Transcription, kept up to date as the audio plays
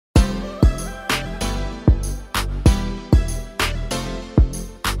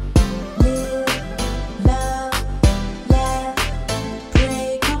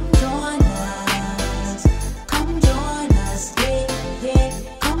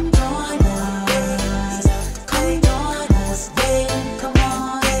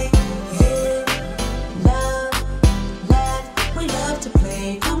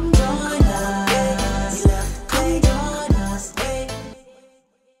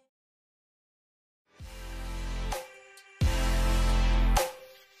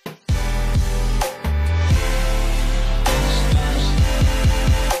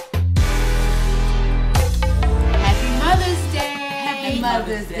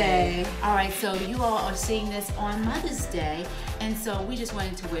Day. All right, so you all are seeing this on Mother's Day, and so we just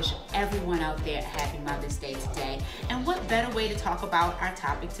wanted to wish everyone out there a happy Mother's Day today. And what better way to talk about our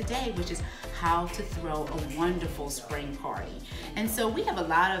topic today, which is how to throw a wonderful spring party. And so we have a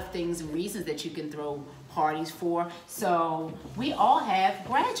lot of things and reasons that you can throw parties for. So we all have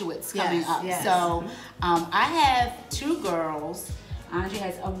graduates coming up. Yes. So I have two girls. Andre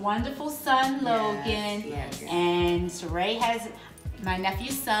has a wonderful son, Logan, and Cheré has my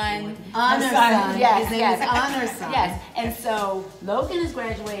nephew's son. Honor son. Yes, His name yes. is Honor son. Yes, and so Logan is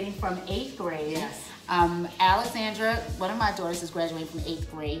graduating from 8th grade. Yes. Alexandra, one of my daughters, is graduating from 8th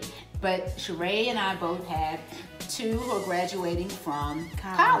grade. But Cheré and I both have two who are graduating from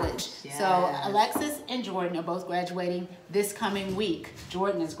college. Yes. So Alexis and Jordan are both graduating this coming week.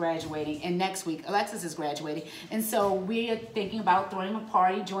 Jordan is graduating, and next week Alexis is graduating. And so we are thinking about throwing a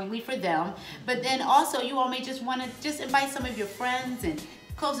party jointly for them. But then also you all may just want to just invite some of your friends and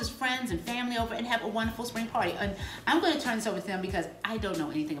closest friends and family over and have a wonderful spring party. And I'm going to turn this over to them because I don't know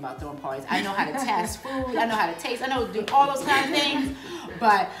anything about throwing parties. I know how to test food, I know how to taste, I know to do all those kind of things,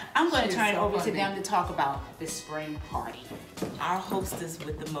 but I'm going to turn it over to them to talk about the spring party. Our hostess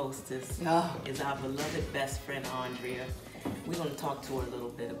with the mostest is our beloved best friend, Andrea. We're going to talk to her a little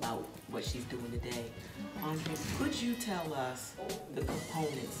bit about what she's doing today. Andrea, could you tell us the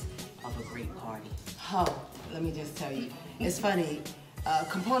components of a great party? Oh, let me just tell you. It's funny.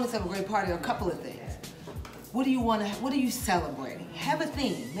 Components of a great party are a couple of things. What do you want to? What are you celebrating? Have a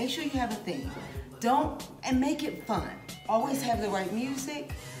theme. Make sure you have a theme. And make it fun. Always have the right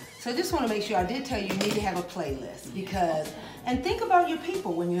music. So I just want to make sure, I did tell you need to have a playlist and think about your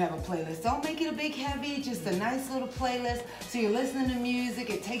people when you have a playlist. Don't make it a big heavy, just a nice little playlist. So you're listening to music,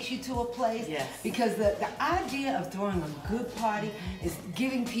 it takes you to a place. Yes. Because the idea of throwing a good party is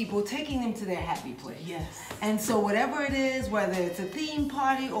taking them to their happy place. Yes. And so whatever it is, whether it's a theme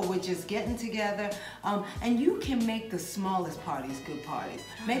party or we're just getting together, and you can make the smallest parties good parties.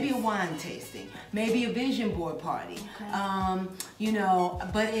 Maybe a wine tasting, maybe a vision board party.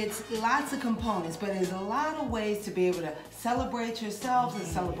 But it's lots of components, but there's a lot of ways to be able to celebrate yourselves and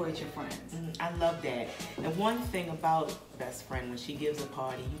celebrate your friends. I love that. And one thing about best friend, when she gives a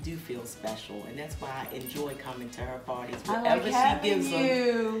party, you do feel special, and that's why I enjoy coming to her parties. Whatever she gives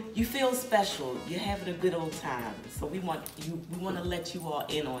them, you feel special. You're having a good old time. So we want to let you all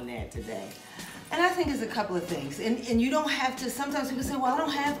in on that today. And I think it's a couple of things. And you don't have to, sometimes people say, well, I don't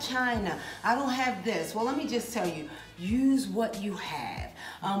have china, I don't have this. Well, let me just tell you, use what you have.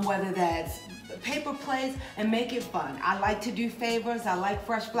 Whether that's paper plates, and make it fun. I like to do favors, I like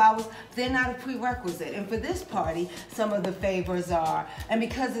fresh flowers. They're not a prerequisite. And for this party, some of the favors are, and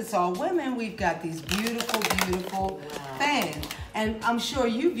because it's all women, we've got these beautiful, beautiful fans. And I'm sure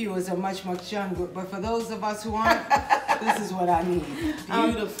you viewers are much, much younger, but for those of us who aren't, this is what I need.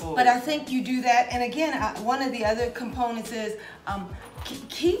 Beautiful. But I think you do that. And again, one of the other components is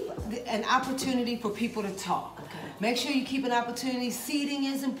keep an opportunity for people to talk. Make sure you keep an opportunity. Seating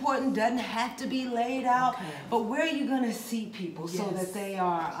is important, doesn't have to be laid out, but where are you going to seat people so that they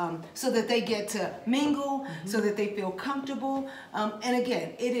are, so that they get to mingle, so that they feel comfortable. And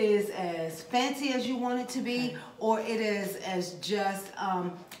again, it is as fancy as you want it to be, or it is as just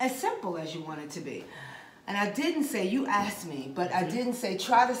as simple as you want it to be. And I didn't say, you asked me, but I didn't say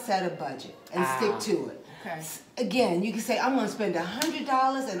try to set a budget and stick to it. Again, you can say, I'm going to spend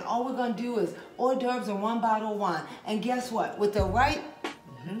 $100 and all we're going to do is hors d'oeuvres and one bottle of wine. And guess what? With the right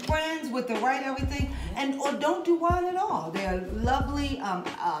friends, with the right everything, or don't do wine at all. There are lovely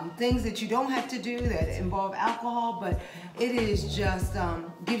things that you don't have to do that involve alcohol, but it is just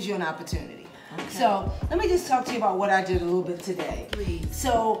gives you an opportunity. So let me just talk to you about what I did a little bit today. Please.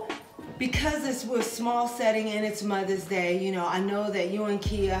 So because we're a small setting and it's Mother's Day, I know that you and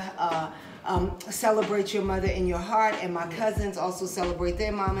Kia celebrate your mother in your heart, and my cousins also celebrate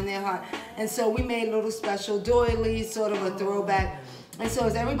their mom in their heart. And so we made a little special doilies, sort of a throwback. And so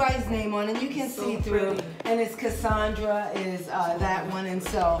it's everybody's name on it. You can see through. And it's Cassandra is that one. And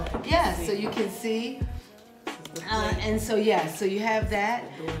so, so you can see. And so so you have that,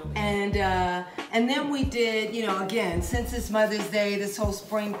 and then we did, again, since it's Mother's Day, this whole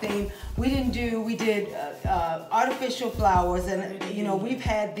spring theme, we did artificial flowers, and we've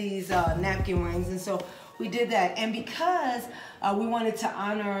had these napkin rings, and so we did that. And because we wanted to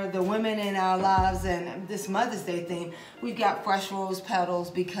honor the women in our lives and this Mother's Day theme, we've got fresh rose petals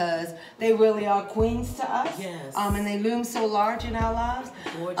because they really are queens to us. Yes. And they loom so large in our lives.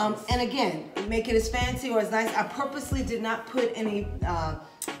 And again, make it as fancy or as nice. I purposely did not put any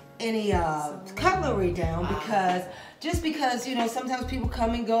any cutlery down because just because, you know, sometimes people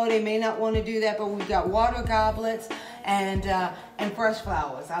come and go, they may not want to do that, but we've got water goblets and fresh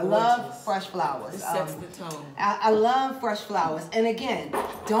flowers. I love fresh flowers. It sets the tone. I love fresh flowers. And again,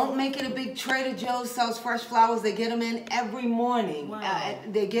 don't make it a big Trader Joe's sells fresh flowers. They get them in every morning. Wow.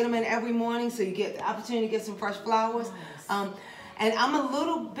 They get them in every morning, so you get the opportunity to get some fresh flowers. Nice. And I'm a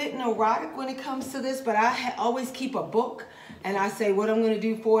little bit neurotic when it comes to this, but I always keep a book. And I say what I'm going to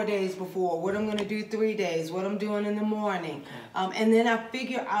do 4 days before, what I'm going to do 3 days, what I'm doing in the morning. And then I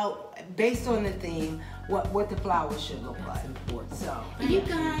figure out, based on the theme, what the flowers should look like. So, you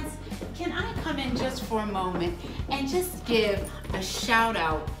guys, can I come in just for a moment and just give a shout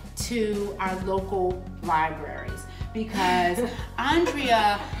out to our local libraries? Because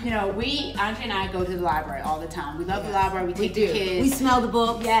Andrea, you know, Andrea and I go to the library all the time. We love the library. We take the kids. We smell the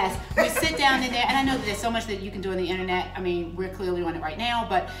books. Yes. We sit down in there, and I know that there's so much that you can do on the internet. I mean, we're clearly on it right now,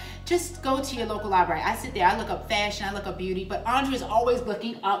 but just go to your local library. I sit there, I look up fashion, I look up beauty, but Andrea's always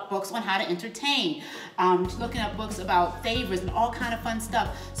looking up books on how to entertain, looking up books about favorites and all kind of fun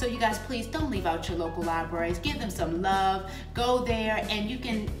stuff. So you guys, please don't leave out your local libraries. Give them some love. Go there, and you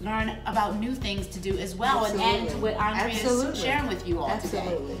can learn about new things to do as well. Absolutely. And add to what Andrea is sharing with you all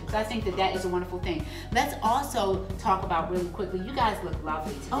today. So I think that is a wonderful thing. Let's also talk about really quickly, you guys look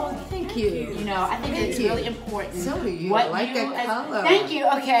lovely today. Oh, thank you. You know, I think it's really important. So do you. I like that color. Thank you.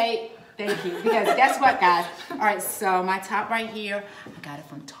 Okay. Thank you. Because guess what, guys? All right, so my top right here, I got it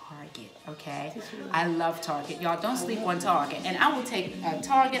from Target, okay? I love Target. Y'all don't sleep on Target. And I will take a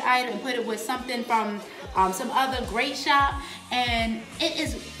Target item and put it with something from some other great shop, and it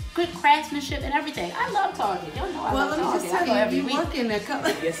is good craftsmanship and everything. I love Target. Y'all know I love Target. Well, let me just tell you, you work in that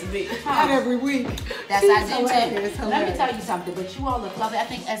color. Yes, indeed. Not every week. That's I do too. Let me tell you something, but you all look lovely. I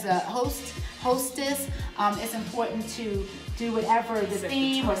think as a hostess, it's important to do whatever the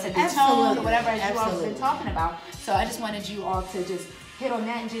theme or set the tone or whatever as you all have been talking about. So I just wanted you all to just hit on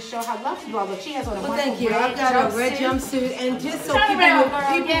that and just show how lovely you are. Look, she has on a wonderful thank you. red I've got a red jumpsuit, and just so people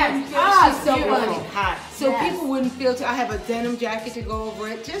wouldn't feel she's so funny. Hot. So people wouldn't feel. I have a denim jacket to go over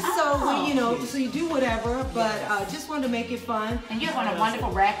it, just so you know. So you do whatever, but just wanted to make it fun. And you're on a wonderful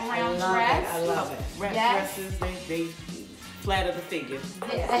wraparound dress. I love it. Wrap dresses, they flatter the figure.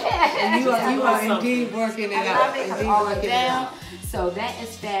 And you are indeed working it out. Indeed all working it out. So that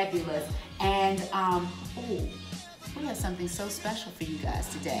is fabulous. And we have something so special for you guys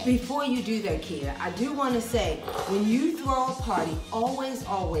today. Before you do that, Kia, I do want to say, when you throw a party, always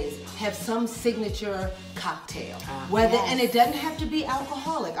have some signature cocktail. And it doesn't have to be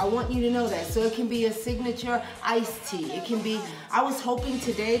alcoholic. I want you to know that. So it can be a signature iced tea. It can be, I was hoping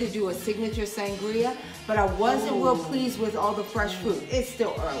today to do a signature sangria, but I wasn't real pleased with all the fresh fruit. It's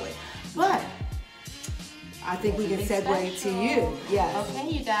still early. But I think we can segue to you. Yes. Okay,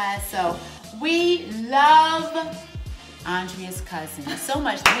 you guys. So we love Andrea's cousin so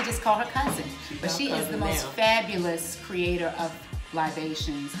much that we just call her cousin. But she is the most fabulous creator of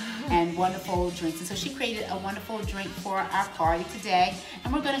libations and wonderful drinks. And so she created a wonderful drink for our party today.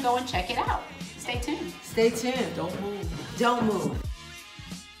 And we're going to go and check it out. Stay tuned. Stay tuned. Don't move. Don't move.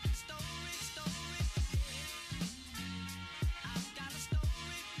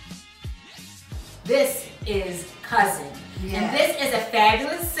 This is Cousin. Yes. And this is a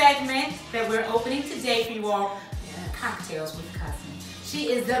fabulous segment that we're opening today for you all. Cocktails with Cousin.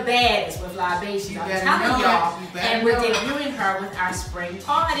 She is the baddest with libations, I'm telling y'all. And we're debuting her with our spring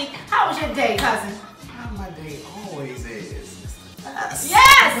party. How was your day, Cousin? How my day always is.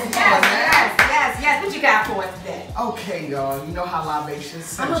 Yes. What you got for us today? Okay, y'all. You know how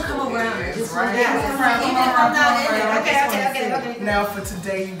libations I'm gonna come around. is, right? Okay. Now for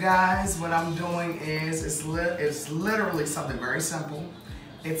today, you guys, what I'm doing is it's literally something very simple.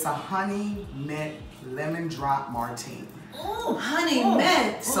 It's a honey mint lemon drop martini. Oh, honey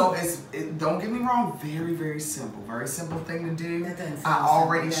mint. So don't get me wrong, very simple thing to do. I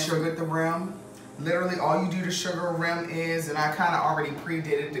already sugared the rim. Literally all you do to sugar a rim is, and I kind of already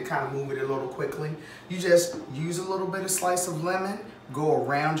pre-did it to kind of move it a little quickly. You just use a little bit of slice of lemon, go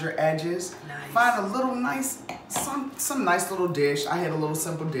around your edges, find a little nice, some nice little dish. I had a little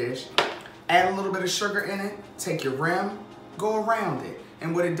simple dish. Add a little bit of sugar in it, take your rim, go around it.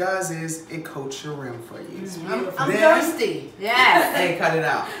 And what it does is it coats your rim for you. I'm thirsty. Yes. Hey, cut it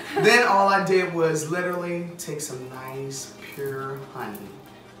out. Then all I did was literally take some nice pure honey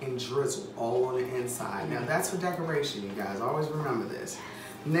and drizzle all on the inside. Now that's for decoration, you guys. Always remember this.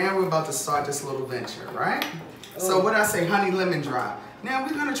 Now we're about to start this little venture, right? So what I say, honey lemon drop. Now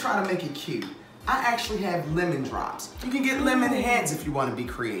we're gonna try to make it cute. I actually have lemon drops. You can get lemon heads if you want to be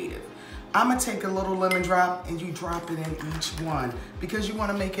creative. I'm gonna take a little lemon drop and you drop it in each one because you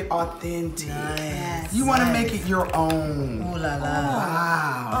wanna make it authentic. Nice. You wanna make it your own. Ooh la la.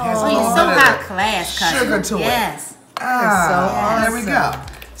 Wow. Oh, Has a you're little so bit of high class, cousin. sugar to it. Yes. There we go.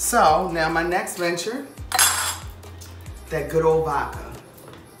 So now my next venture, that good old vodka.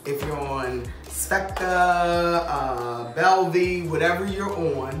 If you're on Specta, Belvy, whatever you're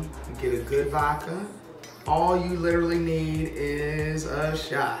on, you get a good vodka. All you literally need is a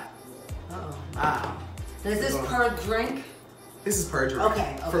shot. Uh-oh. Wow. Is this per drink? This is per drink.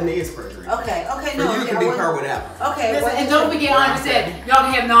 Okay. For me, it's per drink. Okay. For No. you, it can be per whatever. Okay. Listen, and don't forget, I said y'all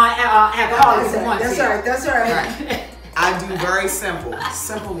can have non-alcoholic if you want to. That's right. Right. I do very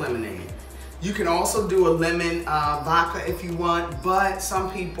simple lemonade. You can also do a lemon vodka if you want, but some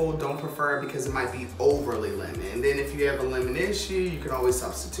people don't prefer it because it might be overly lemon. And then if you have a lemon issue, you can always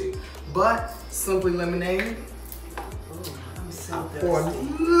substitute. But simply lemonade, So pour a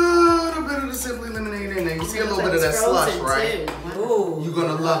little bit of the simply lemonade in there. You see a little bit of that slush, right? Ooh. You're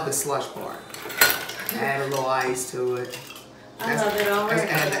gonna love the slush part. Add a little ice to it. I love it already.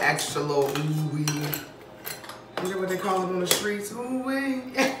 Let's add the extra little OoWee. You know what they call it on the streets?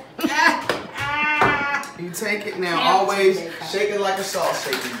 OoWee. You take it now, always shake it like a salt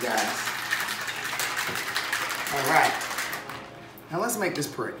shaker, you guys. All right. Now let's make this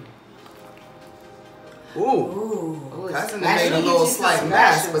pretty. Ooh. Cousin made a little slight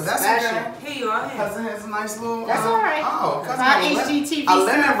mess, but that's okay. Here you are. Cousin has a nice little. That's all right. Oh, cousin My has HGTV a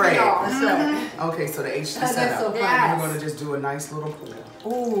lemon red. That's right. Okay, so the HG That's setup. so We're fun. gonna just do a nice little pour.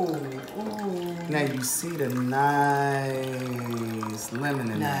 Ooh. Now you see the nice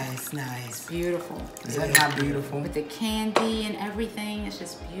lemon in there. Nice. Beautiful. Is that not beautiful? With the candy and everything, it's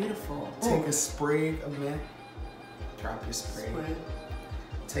just beautiful. Take a sprig of mint. Drop your sprig.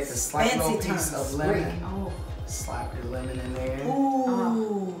 Take a slight Fancy little piece term, of sprig. lemon. Oh. Slap your lemon in there.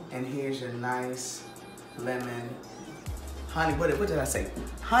 Ooh. And here's your nice lemon. Honey, what did I say?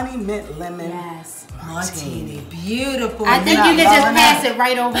 Honey mint lemon. Yes. Martini. Beautiful. I think you can just pass it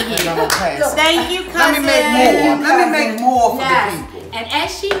right over here. Thank you, cousin. Let me make more. Let me make more for the people. And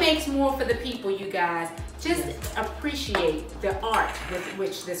as she makes more for the people, you guys, just appreciate the art with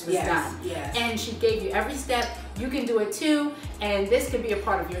which this was done. Yes. And she gave you every step. You can do it too. And this can be a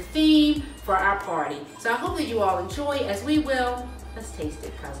part of your theme for our party. So I hope that you all enjoy as we will. Let's taste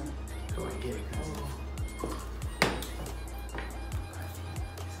it, cousin. Go ahead and get it, cousin.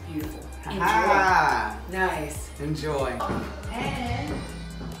 It's beautiful. Enjoy. Ah, Nice. enjoy.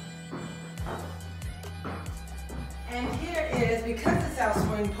 And here is, because it's our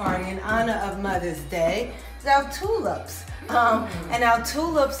spring party in honor of Mother's Day, it's our tulips. And our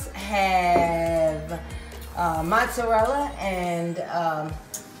tulips have mozzarella and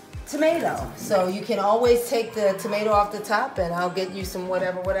tomato. So you can always take the tomato off the top and I'll get you some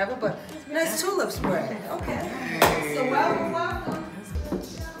whatever, but nice tulip spread. Okay. So welcome.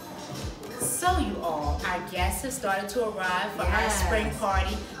 So you all, our guests have started to arrive for our spring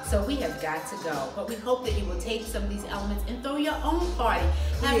party, so we have got to go. But we hope that you will take some of these elements and throw your own party.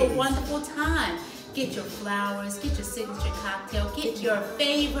 Have a wonderful time. Get your flowers, get your signature cocktail, get your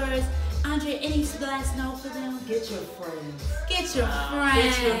favors. Andrea, any last note for them? Get your friends. Get your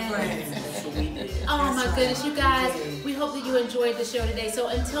friends. Get your friends. Oh my goodness, you guys, we hope that you enjoyed the show today. So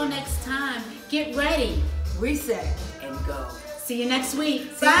until next time, get ready, Reset. and go. See you next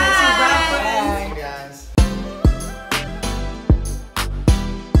week. Bye.